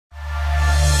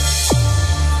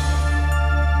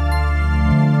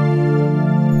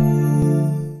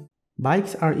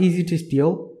Bikes are easy to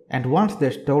steal, and once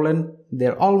they're stolen,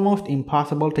 they're almost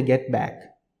impossible to get back.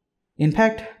 In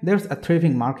fact, there's a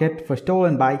thriving market for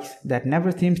stolen bikes that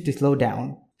never seems to slow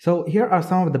down. So here are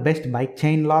some of the best bike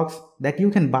chain locks that you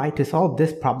can buy to solve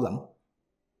this problem.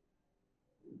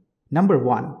 Number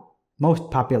 1.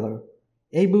 Most popular.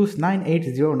 ABUS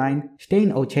 9809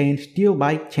 Stain-O-Chain Steel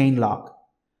Bike Chain Lock.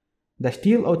 The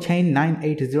Steel-O-Chain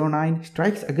 9809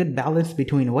 strikes a good balance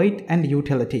between weight and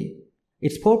utility.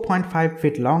 It's 4.5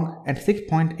 feet long and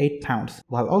 6.8 pounds,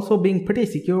 while also being pretty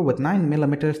secure with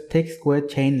 9mm thick square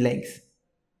chain links.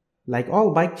 Like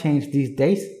all bike chains these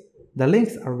days, the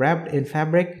links are wrapped in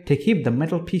fabric to keep the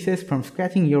metal pieces from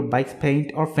scratching your bike's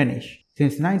paint or finish.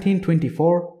 Since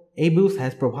 1924, ABUS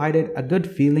has provided a good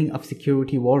feeling of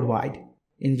security worldwide.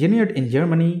 Engineered in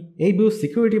Germany, ABUS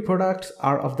security products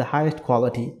are of the highest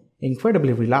quality,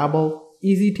 incredibly reliable,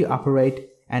 easy to operate,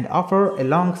 and offer a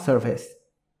long service.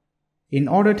 In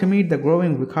order to meet the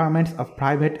growing requirements of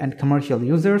private and commercial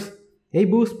users,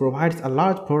 ABUS provides a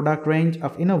large product range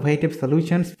of innovative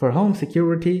solutions for home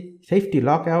security, safety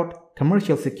lockout,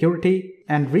 commercial security,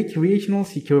 and recreational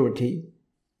security.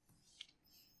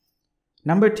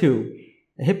 Number 2.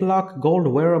 Hiplok Gold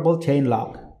Wearable Chain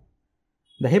Lock.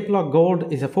 The Hiplok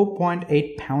Gold is a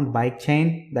 4.8 pound bike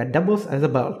chain that doubles as a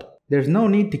belt. There's no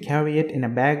need to carry it in a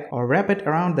bag or wrap it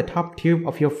around the top tube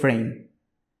of your frame.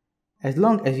 As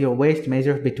long as your waist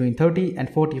measures between 30 and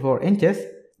 44 inches,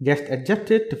 just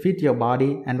adjust it to fit your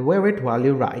body and wear it while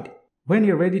you ride. When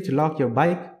you're ready to lock your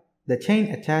bike, the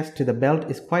chain attached to the belt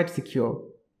is quite secure.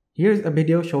 Here's a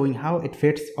video showing how it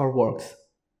fits or works.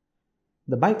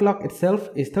 The bike lock itself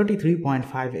is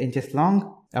 33.5 inches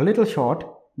long, a little short,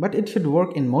 but it should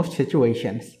work in most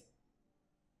situations.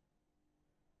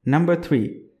 Number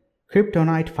 3.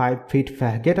 Kryptonite 5 feet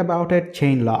Fahgettaboudit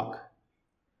Chain Lock.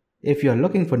 If you're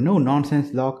looking for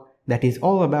no-nonsense lock that is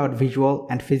all about visual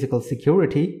and physical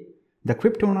security, the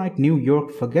Kryptonite New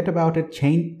York Fahgettaboudit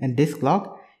chain and disc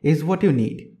lock is what you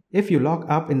need. If you lock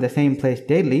up in the same place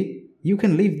daily, you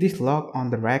can leave this lock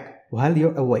on the rack while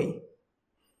you're away.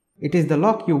 It is the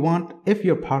lock you want if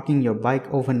you're parking your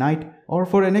bike overnight or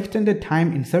for an extended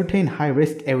time in certain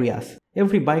high-risk areas.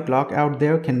 Every bike lock out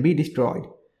there can be destroyed,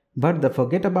 but the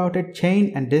Fahgettaboudit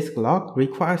chain and disc lock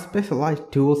requires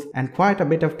specialized tools and quite a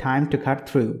bit of time to cut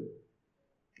through.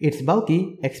 It's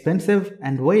bulky, expensive,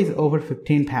 and weighs over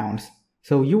 15 pounds,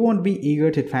 so you won't be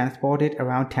eager to transport it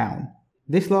around town.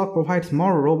 This lock provides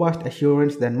more robust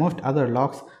assurance than most other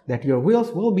locks that your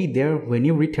wheels will be there when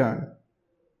you return.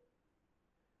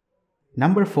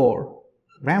 Number 4.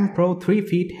 Ram Pro 3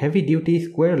 feet heavy-duty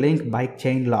square link bike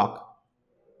chain lock.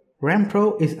 Ram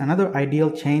Pro is another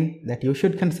ideal chain that you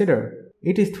should consider.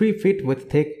 It is 3 feet with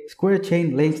thick, square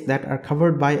chain links that are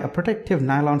covered by a protective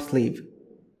nylon sleeve.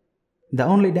 The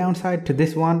only downside to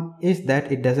this one is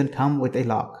that it doesn't come with a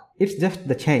lock. It's just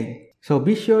the chain. So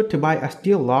be sure to buy a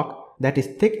steel lock that is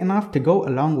thick enough to go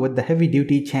along with the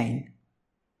heavy-duty chain.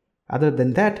 Other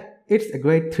than that, it's a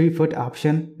great 3-foot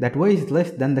option that weighs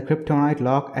less than the Kryptonite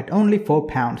lock at only 4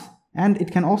 pounds, and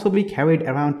it can also be carried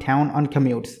around town on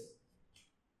commutes.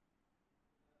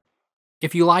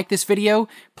 If you like this video,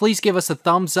 please give us a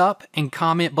thumbs up and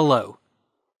comment below.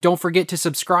 Don't forget to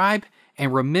subscribe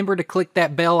and remember to click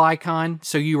that bell icon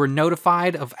so you are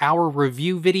notified of our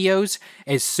review videos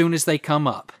as soon as they come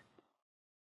up.